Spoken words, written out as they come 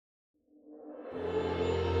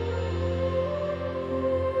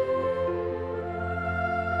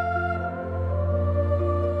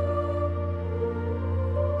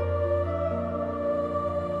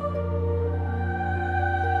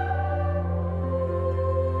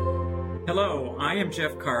Hello, I am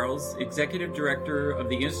Jeff Carls, Executive Director of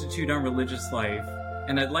the Institute on Religious Life,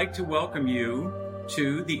 and I'd like to welcome you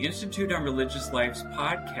to the Institute on Religious Life's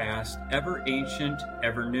podcast, Ever Ancient,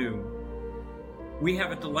 Ever New. We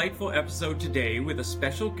have a delightful episode today with a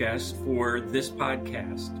special guest for this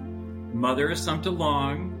podcast, Mother Assumpta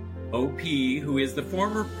Long, OP, who is the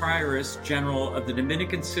former Prioress General of the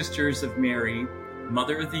Dominican Sisters of Mary,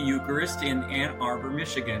 Mother of the Eucharist in Ann Arbor,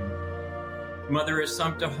 Michigan. Mother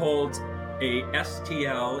Assumpta holds a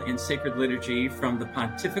STL in Sacred Liturgy from the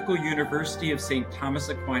Pontifical University of St. Thomas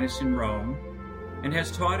Aquinas in Rome and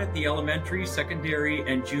has taught at the elementary, secondary,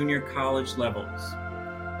 and junior college levels.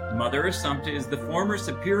 Mother Assumpta is the former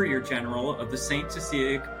Superior General of the St.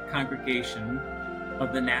 Cecilia Congregation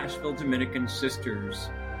of the Nashville Dominican Sisters.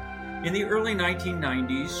 In the early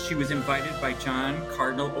 1990s, she was invited by John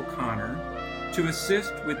Cardinal O'Connor to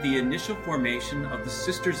assist with the initial formation of the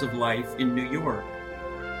Sisters of Life in New York.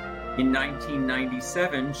 In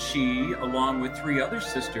 1997, she, along with three other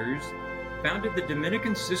sisters, founded the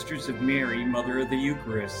Dominican Sisters of Mary, Mother of the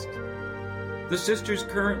Eucharist. The sisters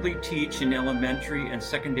currently teach in elementary and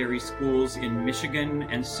secondary schools in Michigan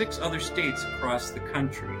and 6 other states across the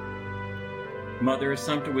country. Mother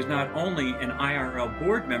Assumpta was not only an IRL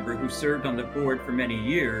board member who served on the board for many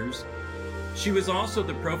years, she was also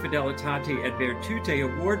the Pro Fidelitate et Virtute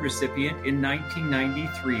Award recipient in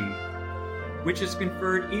 1993, which is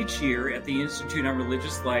conferred each year at the Institute on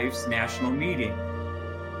Religious Life's national meeting,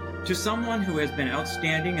 to someone who has been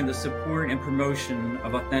outstanding in the support and promotion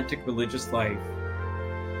of authentic religious life.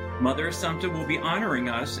 Mother Assumpta will be honoring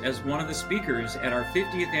us as one of the speakers at our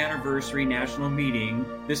 50th anniversary national meeting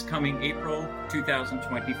this coming April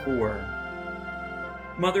 2024.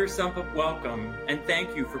 Mother Assumpta, welcome, and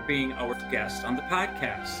thank you for being our guest on the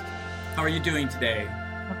podcast. How are you doing today?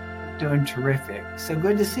 Doing terrific. So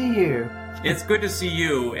good to see you. It's good to see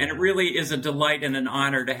you, and it really is a delight and an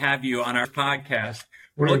honor to have you on our podcast.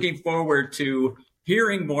 We're looking forward to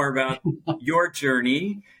hearing more about your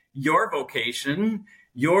journey, your vocation,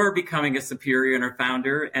 your becoming a superior and a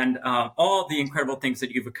founder, and all the incredible things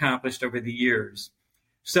that you've accomplished over the years.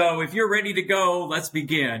 So if you're ready to go, let's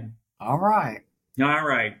begin. All right. All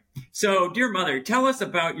right. So, dear Mother, tell us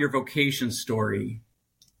about your vocation story.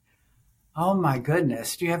 Oh, my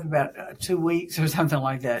goodness. Do you have about 2 weeks or something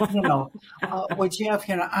like that? Well, Jeff,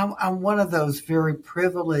 I'm one of those very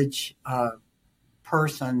privileged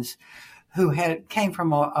persons who came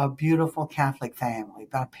from a beautiful Catholic family.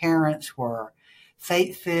 My parents were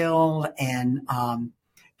faith-filled and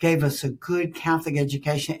gave us a good Catholic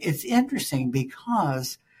education. It's interesting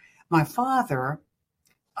because my father,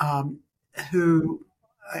 my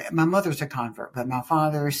mother's a convert, but my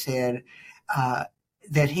father said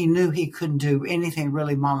that he knew he couldn't do anything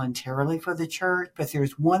really voluntarily for the church, but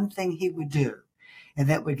there's one thing he would do, and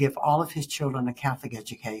that would give all of his children a Catholic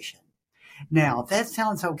education. Now, that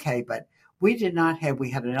sounds okay, but we had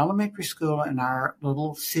an elementary school in our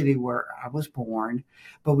little city where I was born,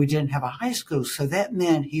 but we didn't have a high school. So that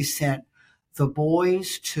meant he sent the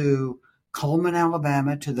boys to Coleman,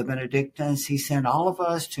 Alabama, to the Benedictines. He sent all of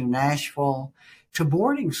us to Nashville to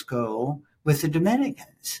boarding school with the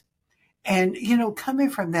Dominicans. And,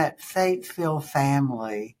 coming from that faith-filled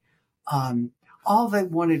family, all they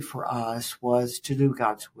wanted for us was to do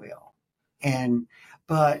God's will.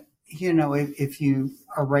 But if you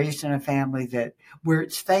are raised in a family where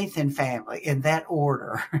it's faith and family in that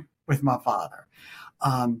order with my father,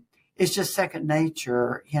 it's just second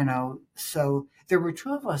nature, So there were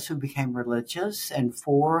 2 of us who became religious and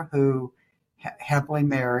 4 who happily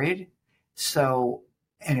married. So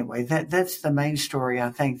anyway, that's the main story.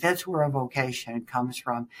 I think that's where our vocation comes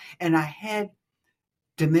from. And I had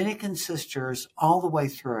Dominican sisters all the way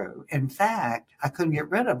through. In fact, I couldn't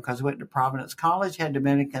get rid of them because I went to Providence College, had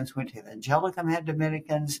Dominicans, went to Evangelicum, had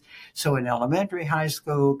Dominicans. So in elementary, high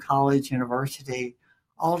school, college, university,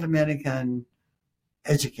 all Dominican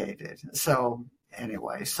educated. So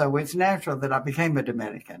anyway, so it's natural that I became a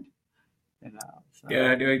Dominican. So.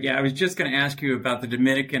 Yeah, I was just going to ask you about the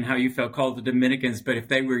Dominican, how you felt called the Dominicans, but if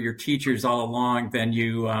they were your teachers all along, then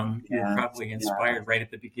you were probably inspired right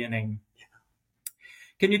at the beginning. Yeah.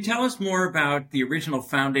 Can you tell us more about the original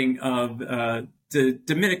founding of the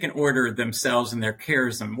Dominican order themselves and their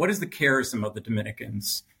charism? What is the charism of the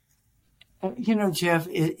Dominicans? Jeff,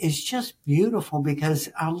 it's just beautiful because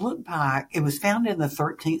I look back, it was founded in the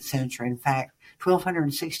 13th century, in fact,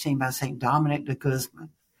 1216 by St. Dominic de Guzman.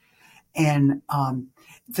 And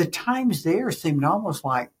the times there seemed almost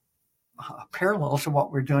like parallel to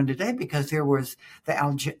what we're doing today because there was the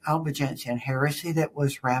Albigensian heresy that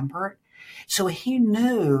was rampant. So he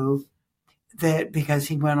knew that because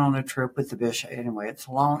he went on a trip with the bishop. Anyway, it's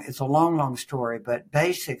a long story, but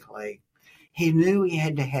basically he knew he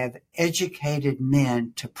had to have educated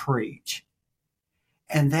men to preach.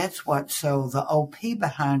 And that's so the OP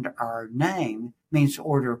behind our name means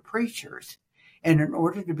Order of Preachers. And in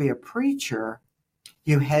order to be a preacher,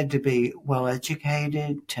 you had to be well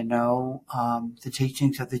educated to know the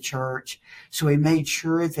teachings of the church. So he made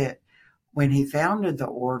sure that when he founded the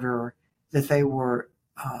order, that they were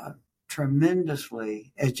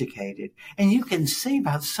tremendously educated. And you can see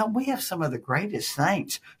we have some of the greatest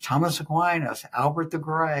saints: Thomas Aquinas, Albert the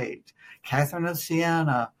Great, Catherine of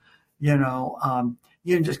Siena.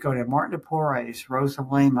 You can just go to Martin de Porres, Rosa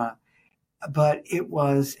Lima. But it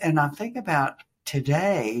was, and I think about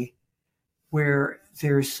today, where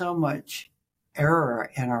there's so much error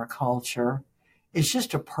in our culture, it's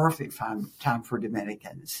just a perfect time for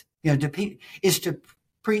Dominicans. Is to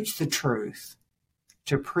preach the truth,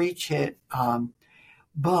 to preach it.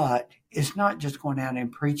 But it's not just going out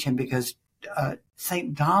and preaching, because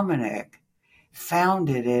St. Dominic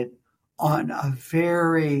founded it on a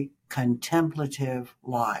very contemplative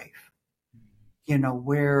life,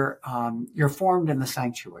 where you're formed in the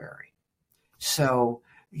sanctuary. So,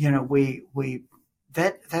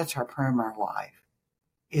 that's our primary life,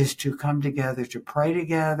 is to come together, to pray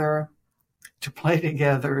together, to play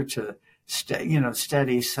together, to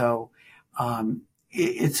study. So,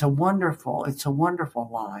 it's a wonderful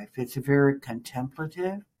life. It's very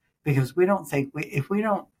contemplative, because we don't think if we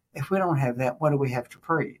don't have that, what do we have to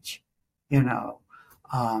preach?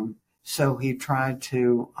 So he tried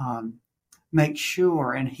to make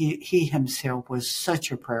sure, and he himself was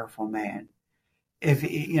such a prayerful man. If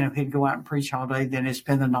he'd go out and preach all day, then he'd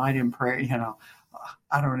spend the night in prayer.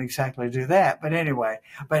 I don't exactly do that, but anyway.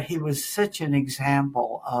 But he was such an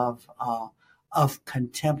example of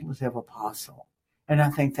contemplative apostle, and I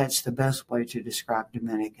think that's the best way to describe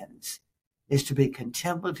Dominicans, is to be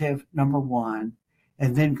contemplative, number one,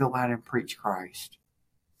 and then go out and preach Christ.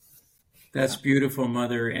 That's beautiful,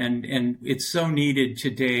 Mother. And it's so needed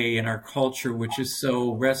today in our culture, which is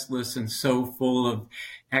so restless and so full of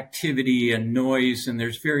activity and noise, and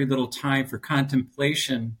there's very little time for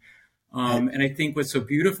contemplation. And I think what's so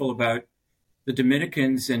beautiful about the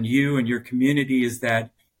Dominicans and you and your community is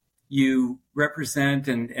that you represent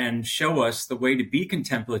and show us the way to be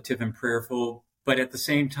contemplative and prayerful, but at the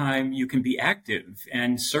same time, you can be active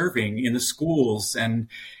and serving in the schools and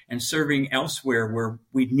serving elsewhere where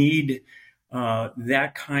we need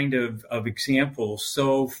that kind of example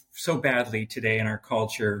so badly today in our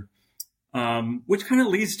culture. Which kind of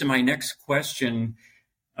leads to my next question,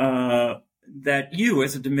 that you,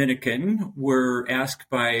 as a Dominican, were asked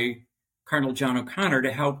by Cardinal John O'Connor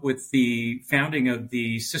to help with the founding of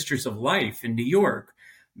the Sisters of Life in New York,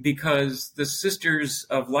 because the Sisters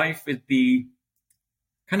of Life would be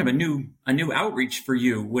kind of a new outreach for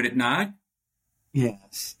you, would it not?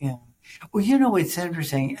 Yes, yeah. Well, it's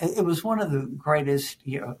interesting. It was one of the greatest,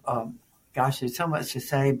 gosh, there's so much to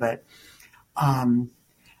say, but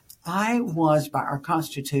I was, by our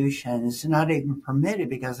constitutions, not even permitted,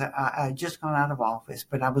 because I had just gone out of office,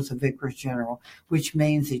 but I was a vicar general, which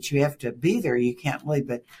means that you have to be there. You can't leave,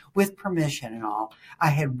 but with permission and all. I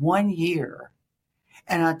had 1 year,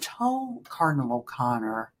 and I told Cardinal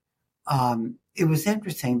O'Connor, it was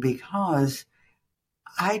interesting because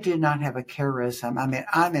I did not have a charism. I mean,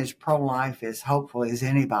 I'm as pro-life as hopefully as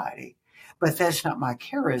anybody, but that's not my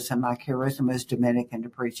charism. My charism is Dominican to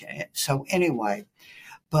preach it. So anyway,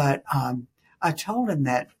 but I told him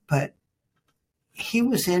that, but he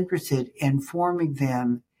was interested in forming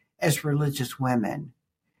them as religious women.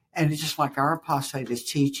 And it's just like our apostate is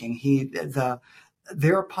teaching,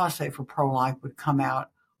 their apostate for pro-life would come out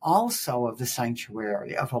also of the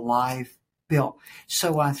sanctuary, of a life built.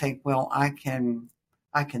 So I think, well, I can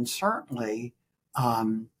certainly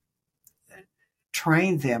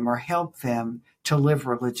train them or help them to live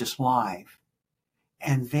religious life.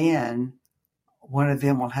 And then one of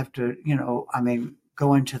them will have to,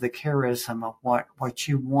 go into the charism of what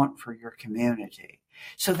you want for your community.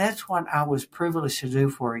 So that's what I was privileged to do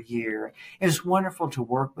for a year. It was wonderful to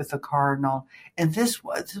work with the Cardinal. And this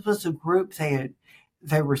was a group,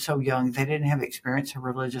 they were so young, they didn't have experience in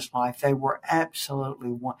religious life. They were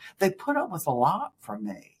absolutely they put up with a lot from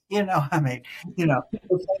me. They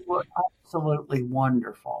were absolutely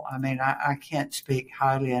wonderful. I mean, I can't speak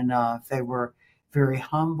highly enough. They were very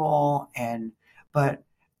humble, but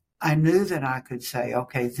I knew that I could say,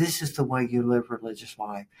 okay, this is the way you live religious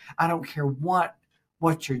life. I don't care what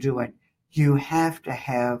you're doing. You have to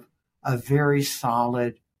have a very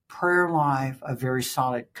solid prayer life, a very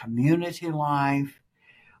solid community life.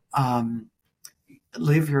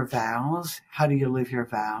 live your vows. How do you live your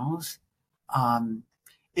vows? Um,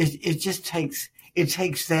 it just takes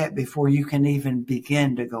that before you can even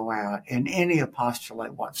begin to go out in any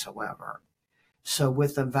apostolate whatsoever. So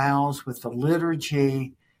with the vows, with the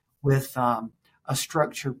liturgy, with a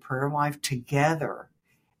structured prayer life together,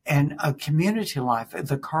 and a community life.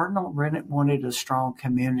 The cardinal wanted a strong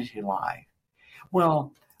community life.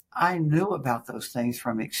 Well, I knew about those things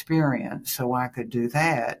from experience, so I could do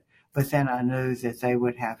that. But then I knew that they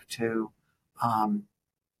would have to, um,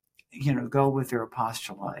 go with their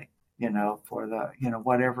apostolate, for the,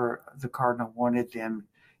 whatever the cardinal wanted them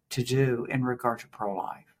to do in regard to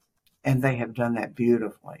pro-life. And they have done that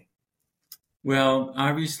beautifully. Well,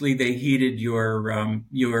 obviously they heeded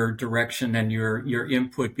your direction and your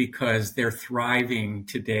input, because they're thriving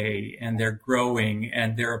today and they're growing,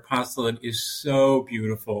 and their apostolate is so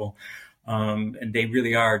beautiful, and they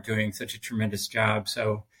really are doing such a tremendous job.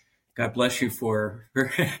 So, God bless you for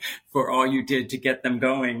for all you did to get them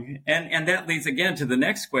going. And that leads again to the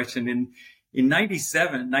next question. In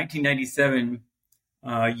 1997.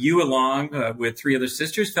 You, along with three other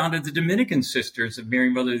sisters, founded the Dominican Sisters of Mary,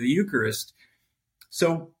 Mother of the Eucharist.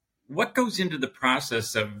 So what goes into the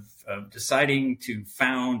process of deciding to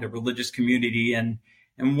found a religious community, and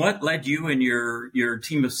what led you and your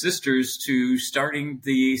team of sisters to starting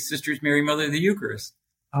the Sisters Mary, Mother of the Eucharist?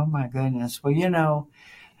 Oh, my goodness. Well,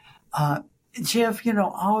 Jeff,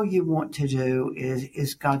 all you want to do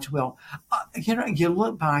is God's will. You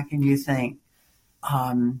look back and you think,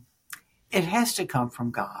 it has to come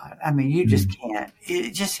from God. I mean, you just can't.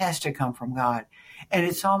 It just has to come from God. And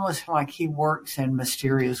it's almost like he works in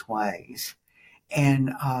mysterious ways.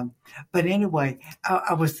 And, but anyway,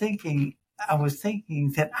 I was thinking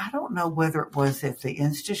that I don't know whether it was at the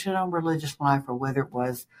Institute on Religious Life or whether it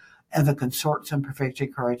was at the Consortium Perfecti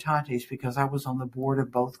Caritatis, because I was on the board of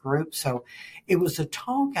both groups. So it was a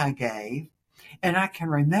talk I gave. And I can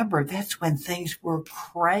remember that's when things were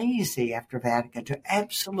crazy after Vatican II,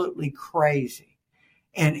 absolutely crazy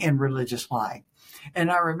in religious life. And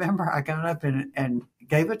I remember I got up and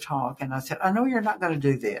gave a talk, and I said, I know you're not going to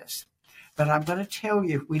do this, but I'm going to tell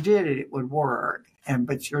you if we did it, it would work,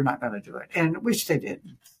 but you're not going to do it. And which they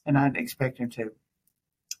didn't, and I didn't expect him to.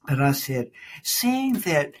 But I said, seeing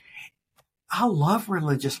that I love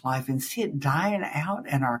religious life and see it dying out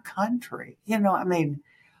in our country,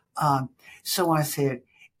 so I said,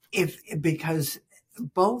 because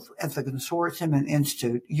both at the consortium and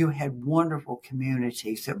institute, you had wonderful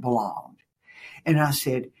communities that belonged. And I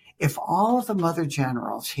said, if all of the mother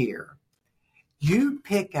generals here, you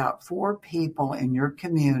pick out 4 people in your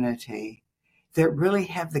community that really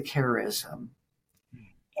have the charism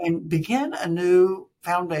and begin a new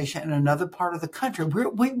foundation in another part of the country,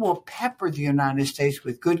 we will pepper the United States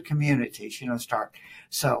with good communities, start.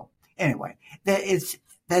 So anyway,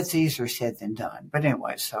 that's easier said than done. But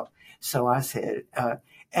anyway, so I said,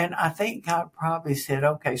 and I think God probably said,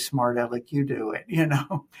 okay, smart aleck, you do it,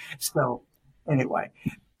 So anyway,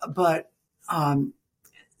 but,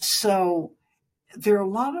 so there are a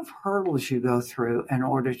lot of hurdles you go through in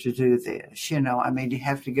order to do this. You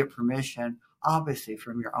have to get permission, obviously,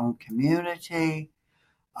 from your own community,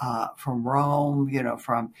 from Rome, you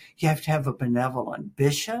have to have a benevolent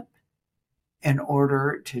bishop in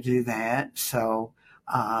order to do that. So,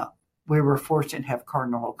 we were fortunate to have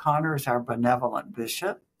Cardinal O'Connor as our benevolent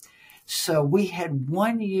bishop. So we had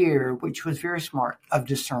 1 year, which was very smart, of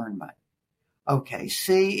discernment. Okay,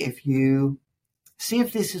 see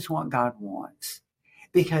if this is what God wants.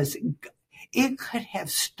 Because it could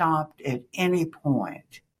have stopped at any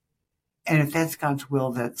point. And if that's God's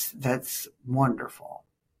will, that's wonderful.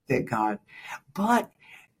 But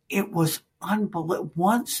it was unbelievable.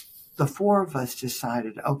 Once the 4 of us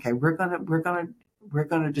decided, okay, we're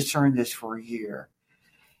gonna discern this for a year.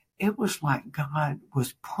 It was like God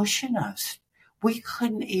was pushing us. We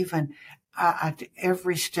couldn't even,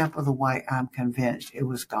 every step of the way, I'm convinced it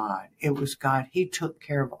was God. It was God. He took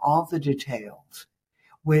care of all the details,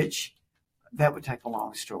 which that would take a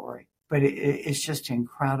long story, but it's just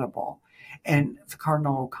incredible. And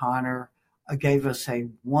Cardinal O'Connor gave us a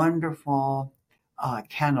wonderful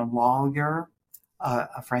canon lawyer,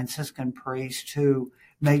 a Franciscan priest who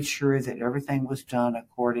made sure that everything was done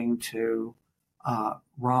according to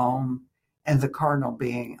Rome, and the cardinal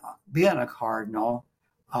being a cardinal,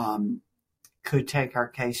 could take our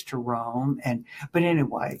case to Rome. But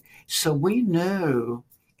anyway, so we knew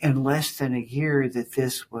in less than a year that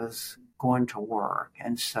this was going to work.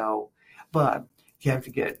 And so, but you have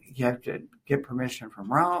to get permission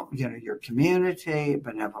from Rome, your community,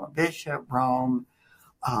 benevolent bishop, Rome,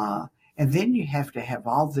 and then you have to have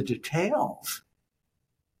all the details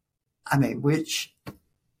I mean, which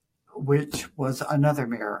was another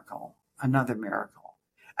miracle, another miracle.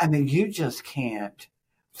 I mean, you just can't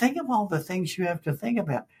think of all the things you have to think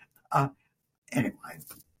about. Uh, anyway,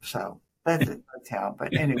 so that's how.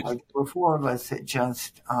 But anyway, for four of us, it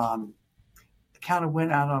just kind of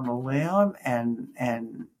went out on a limb,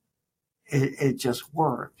 and it just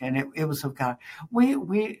worked, and it was of God. We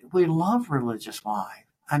love religious life.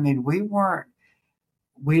 I mean, we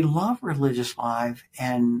love religious life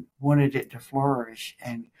and wanted it to flourish,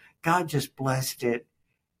 and God just blessed it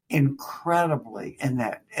incredibly in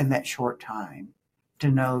that short time to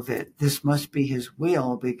know that this must be His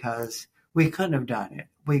will, because we couldn't have done it.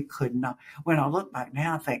 We could not. When I look back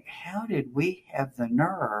now, I think, how did we have the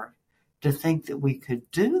nerve to think that we could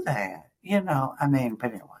do that? I mean,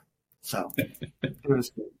 but anyway, so it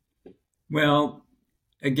was good. Well,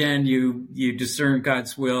 again, you discerned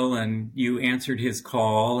God's will and you answered His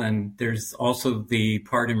call. And there's also the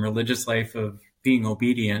part in religious life of being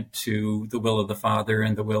obedient to the will of the Father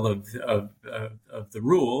and the will of the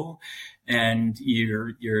rule. And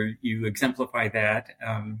you exemplify that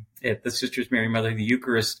at the Sisters Mary Mother of the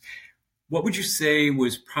Eucharist. What would you say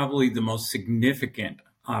was probably the most significant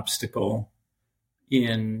obstacle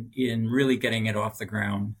in really getting it off the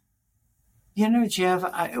ground? Jeff,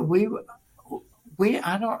 I don't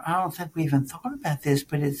think we even thought about this,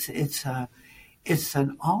 but it's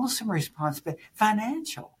an awesome responsibility,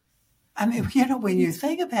 financial. I mean, when you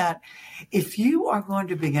think about, if you are going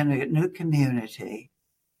to begin a new community,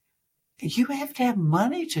 you have to have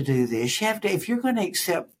money to do this. You have to, if you're going to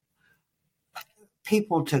accept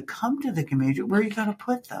people to come to the community, where are you going to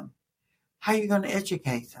put them? How are you going to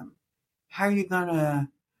educate them? How are you going to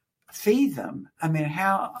feed them? I mean,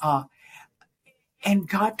 and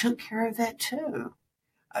God took care of that too.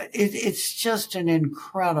 It's just an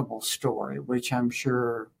incredible story, which I'm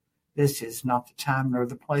sure this is not the time nor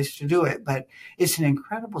the place to do it, but it's an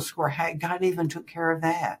incredible story. How God even took care of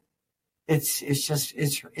that. It's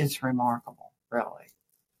remarkable, really.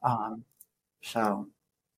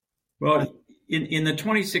 Well, in the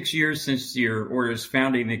 26 years since your order's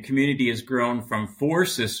founding, the community has grown from 4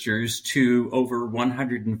 sisters to over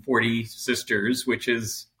 140 sisters, which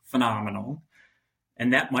is phenomenal.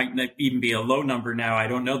 And that might not even be a low number now. I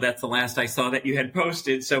don't know. That's the last I saw that you had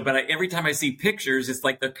posted. So, but every time I see pictures, it's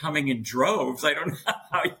like they're coming in droves. I don't know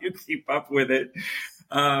how you keep up with it.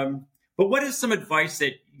 But what is some advice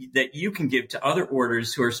that you can give to other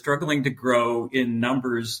orders who are struggling to grow in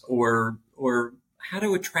numbers, or how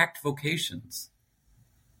to attract vocations?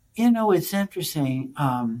 It's interesting.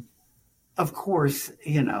 Of course,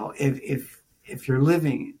 if you're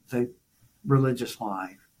living the religious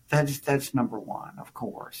life, that's number one, of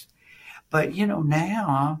course. But,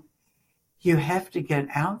 now you have to get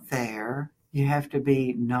out there. You have to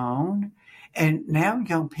be known. And now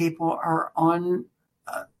young people are on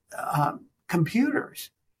computers.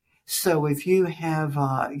 So if you have,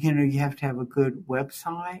 you have to have a good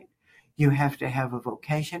website. You have to have a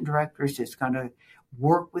vocation director that's going to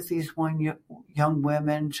work with these young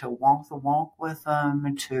women, to walk the walk with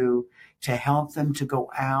them, to help them to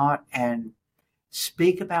go out and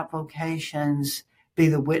speak about vocations, be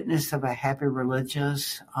the witness of a happy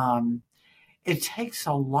religious. It takes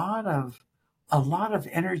a lot of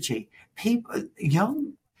energy. People,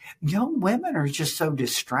 young women are just so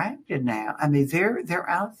distracted now. I mean, they're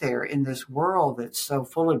out there in this world that's so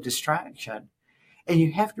full of distraction, and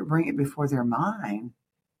you have to bring it before their mind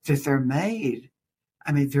that they're made.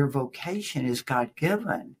 I mean, their vocation is God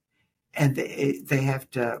given, and they have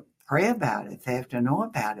to pray about it. They have to know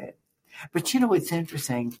about it. But it's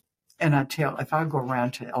interesting, and if I go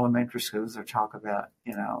around to elementary schools or talk about,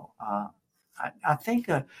 I think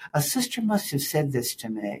a sister must have said this to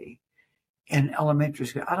me in elementary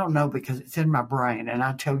school. I don't know, because it's in my brain, and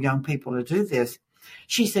I tell young people to do this.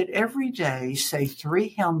 She said, every day say 3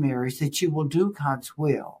 Hail Marys that you will do God's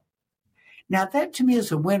will. Now, that to me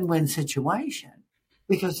is a win-win situation,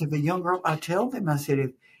 because if a young girl, I tell them, I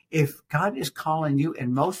said, if God is calling you,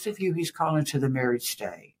 and most of you, He's calling to the marriage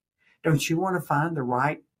state, don't you want to find the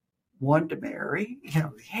right one to marry? Yeah,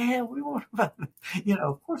 we want to find,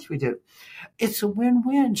 of course we do. It's a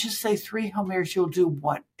win-win. Just say 3 Hail Marys, you'll do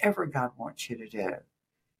whatever God wants you to do.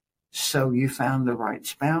 So you found the right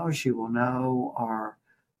spouse, you will know,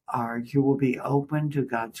 or you will be open to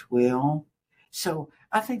God's will. So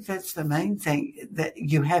I think that's the main thing, that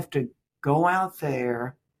you have to go out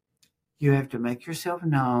there. You have to make yourself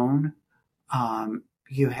known.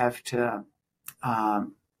 You have to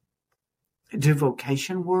do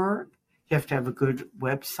vocation work. You have to have a good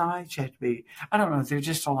website. You have to be, I don't know, there's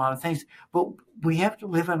just a lot of things. But we have to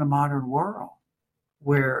live in a modern world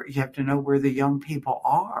where you have to know where the young people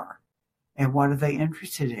are. and what are they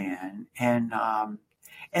interested in? And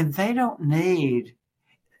they don't need,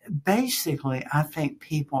 basically, I think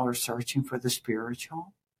people are searching for the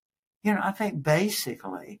spiritual. I think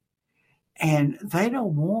basically, and they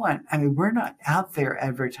don't want, we're not out there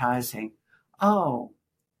advertising, oh,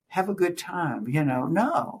 have a good time,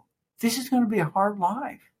 no, this is going to be a hard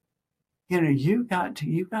life. You've got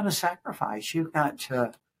to sacrifice. You've got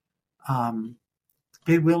to,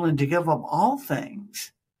 be willing to give up all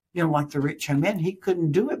things. Like the rich young man, he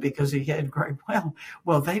couldn't do it because he had great wealth.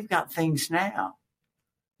 Well, they've got things now.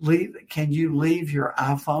 Can you leave your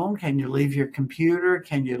iPhone? Can you leave your computer?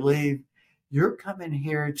 You're coming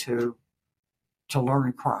here to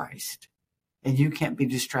learn Christ, and you can't be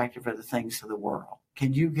distracted by the things of the world.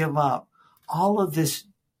 Can you give up all of this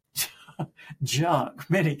junk,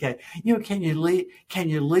 Medicaid? Can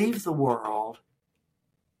you leave the world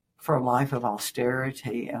for a life of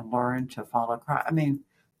austerity and learn to follow Christ?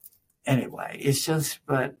 Anyway, it's just,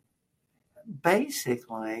 but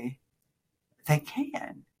basically they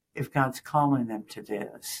can, if God's calling them to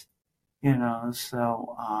this,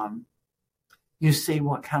 so, you see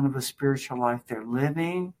what kind of a spiritual life they're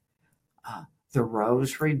living. The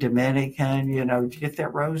rosary, Dominican, get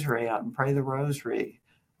that rosary out and pray the rosary.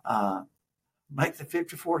 Make the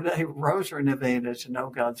 54-day rosary novena to know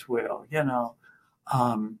God's will,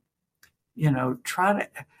 try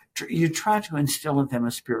to instill in them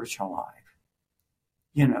a spiritual life.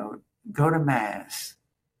 Go to Mass,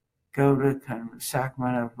 go to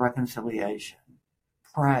Sacrament of Reconciliation,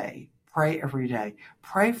 pray every day,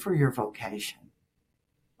 pray for your vocation,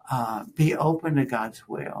 be open to God's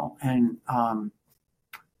will. And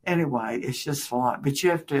anyway, it's just a lot, but you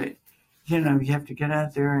have to get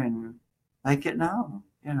out there and make it known,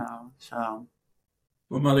 so.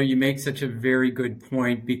 Well, Mother, you make such a very good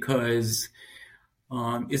point, because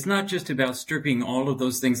it's not just about stripping all of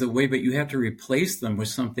those things away, but you have to replace them with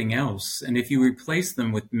something else. And if you replace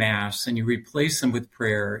them with Mass, and you replace them with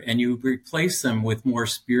prayer, and you replace them with more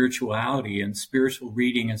spirituality and spiritual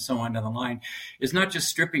reading and so on down the line, it's not just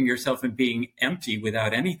stripping yourself and being empty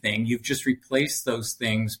without anything. You've just replaced those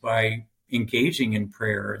things by engaging in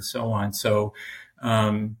prayer and so on. So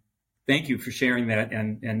thank you for sharing that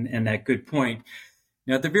and that good point.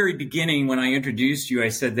 Now, at the very beginning, when I introduced you, I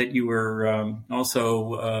said that you were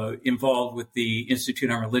also involved with the Institute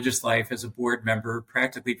on Religious Life as a board member,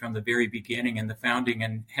 practically from the very beginning and the founding,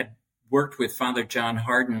 and had worked with Father John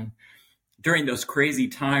Hardin during those crazy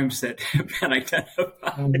times that have been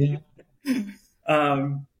identified. Oh, yeah.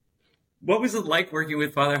 What was it like working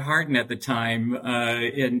with Father Hardin at the time?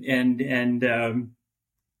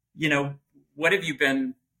 What have you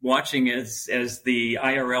been watching as the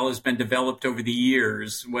IRL has been developed over the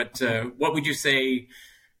years? What would you say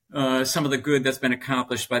some of the good that's been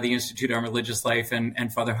accomplished by the Institute on Religious Life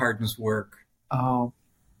and Father Hardin's work? Oh,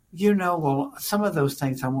 well, some of those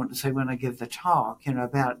things I want to say when I give the talk,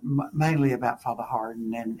 mainly about Father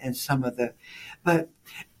Hardin and some of the, but,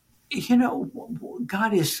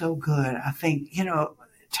 God is so good. I think,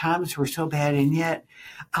 times were so bad, and yet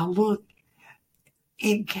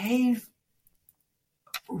it gave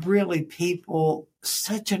really people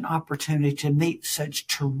such an opportunity to meet such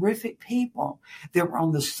terrific people that were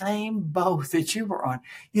on the same boat that you were on.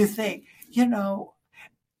 You think,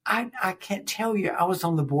 I can't tell you, I was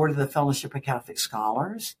on the board of the Fellowship of Catholic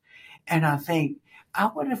Scholars, and I think I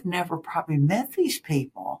would have never probably met these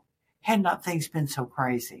people had not things been so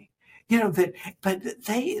crazy. But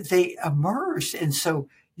they emerged, and so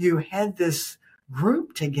you had this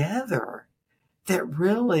group together that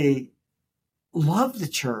really love the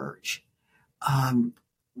church,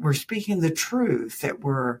 were speaking the truth, that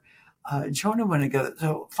were joining one another.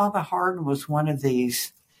 So Father Hardin was one of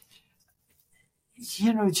these,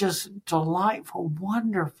 just delightful,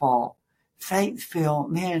 wonderful,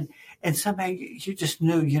 faith-filled men. And somehow you just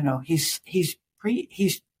knew, he's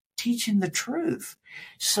teaching the truth.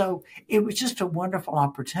 So it was just a wonderful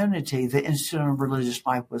opportunity. The Institute of Religious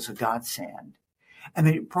Life was a godsend.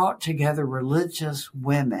 It brought together religious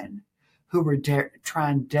women who were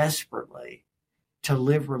trying desperately to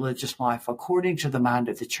live religious life according to the mind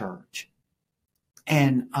of the church.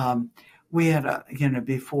 And we had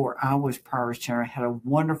before I was Parish General, I had a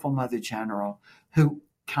wonderful Mother General who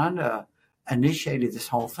kind of initiated this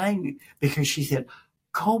whole thing, because she said,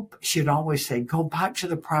 she'd always say, go back to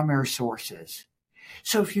the primary sources.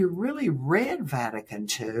 So if you really read Vatican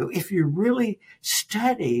II, if you really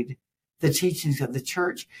studied the teachings of the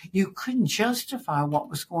church, you couldn't justify what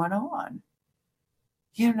was going on.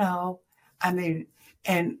 And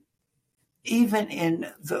even in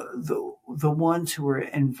the ones who were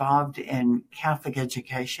involved in Catholic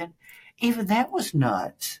education, even that was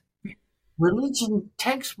nuts. religion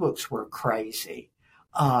textbooks were crazy.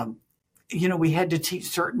 We had to teach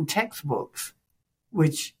certain textbooks,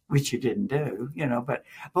 which you didn't do,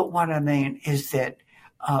 but what I mean is that,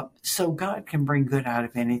 so God can bring good out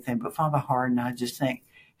of anything. But Father Hardin, I just think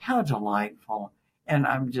how delightful. And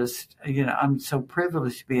I'm just, I'm so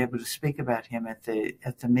privileged to be able to speak about him at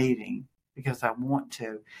the meeting, because I want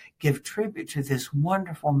to give tribute to this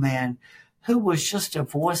wonderful man who was just a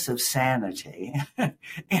voice of sanity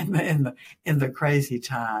in the crazy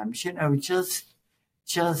times,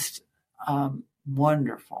 just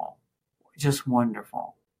wonderful, just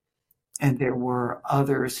wonderful. And there were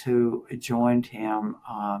others who joined him.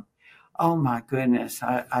 Oh my goodness,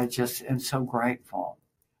 I just am so grateful.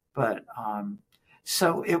 But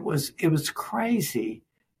so it was crazy,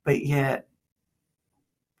 but yet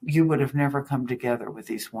you would have never come together with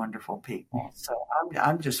these wonderful people. So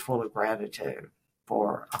I'm just full of gratitude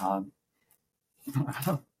for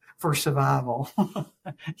survival.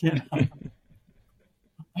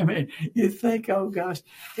 I mean, you think, oh gosh,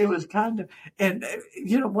 it was kind of, and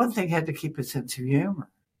one thing had to keep a sense of humor,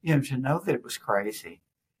 to know that it was crazy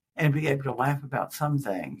and be able to laugh about some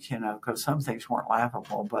things, because some things weren't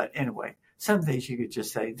laughable. But anyway, some things you could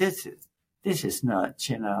just say, this is nuts,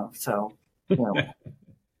 so.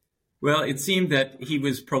 Well, it seemed that he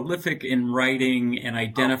was prolific in writing and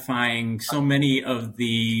identifying so many of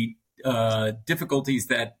the difficulties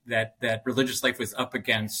that religious life was up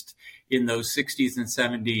against in those 60s and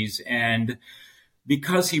 70s. And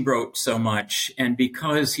because he wrote so much, and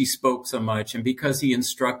because he spoke so much, and because he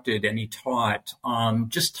instructed and he taught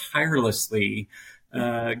just tirelessly,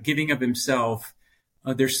 giving of himself,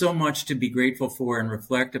 there's so much to be grateful for and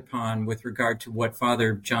reflect upon with regard to what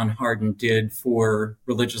Father John Hardin did for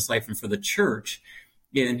religious life and for the church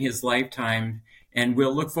in his lifetime. And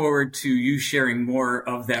we'll look forward to you sharing more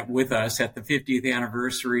of that with us at the 50th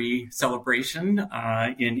anniversary celebration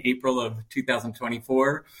in April of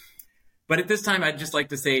 2024. But at this time, I'd just like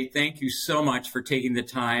to say thank you so much for taking the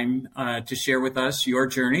time to share with us your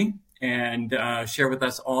journey and share with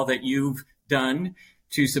us all that you've done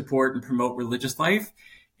to support and promote religious life.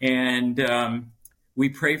 And we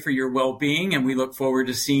pray for your well-being, and we look forward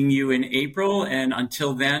to seeing you in April. And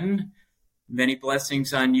until then, many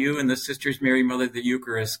blessings on you and the Sisters Mary, Mother of the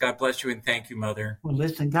Eucharist. God bless you and thank you, Mother. Well,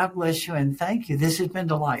 listen, God bless you and thank you. This has been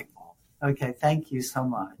delightful. Okay, thank you so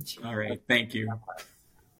much. All right, thank you.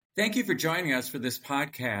 Thank you for joining us for this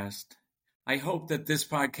podcast. I hope that this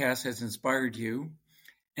podcast has inspired you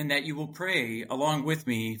and that you will pray along with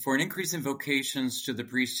me for an increase in vocations to the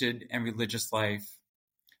priesthood and religious life.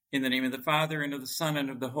 In the name of the Father, and of the Son, and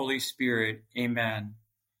of the Holy Spirit, amen.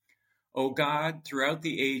 O God, throughout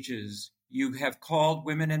the ages, you have called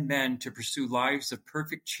women and men to pursue lives of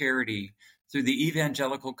perfect charity through the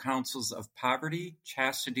evangelical counsels of poverty,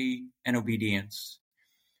 chastity, and obedience.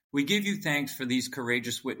 We give you thanks for these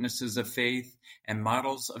courageous witnesses of faith and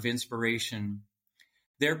models of inspiration.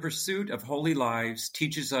 Their pursuit of holy lives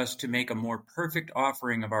teaches us to make a more perfect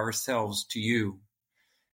offering of ourselves to you.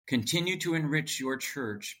 Continue to enrich your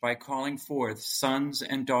church by calling forth sons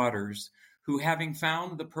and daughters who, having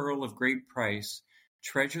found the pearl of great price,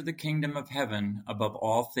 treasure the kingdom of heaven above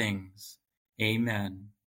all things. Amen.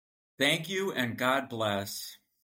 Thank you and God bless.